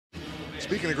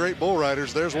Speaking of great bull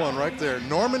riders, there's one right there.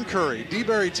 Norman Curry,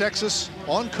 DeBerry, Texas,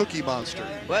 on Cookie Monster.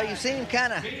 Well, you've seen him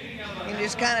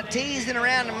just kind of teasing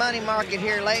around the money market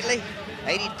here lately.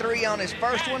 83 on his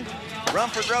first one.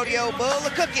 Rumford Rodeo bull,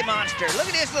 the Cookie Monster. Look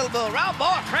at this little bull. Oh,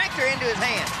 boy, cranked her into his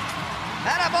hand.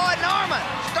 That boy Norman.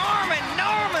 Storming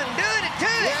Norman, doing it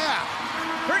to it. Yeah.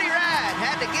 Pretty ride.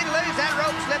 Had to get loose. That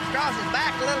rope slipped across his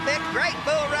back a little bit. Great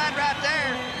bull ride right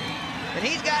there. And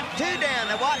he's got 2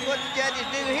 down. Now watch what the judges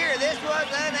do here. This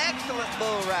was an excellent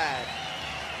bull ride.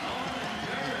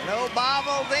 No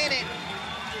bobbles in it.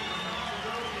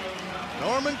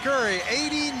 Norman Curry,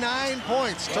 89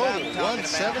 points total,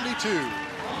 172. Well,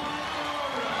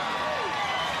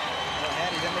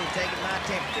 Hattie, somebody taking my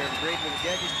temperature and agreed with the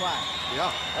judges twice. Yeah.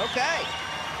 Okay.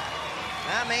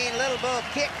 I mean, little bull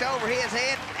kicked over his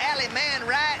head. Alley man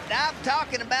right. I'm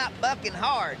talking about bucking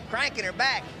hard, cranking her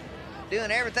back,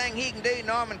 doing everything he can do.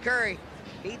 Norman Curry,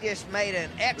 he just made an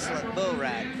excellent bull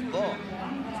ride. Boy.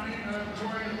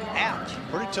 Ouch.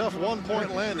 Pretty tough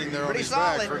 1-point landing there on his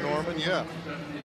back for Norman, yeah.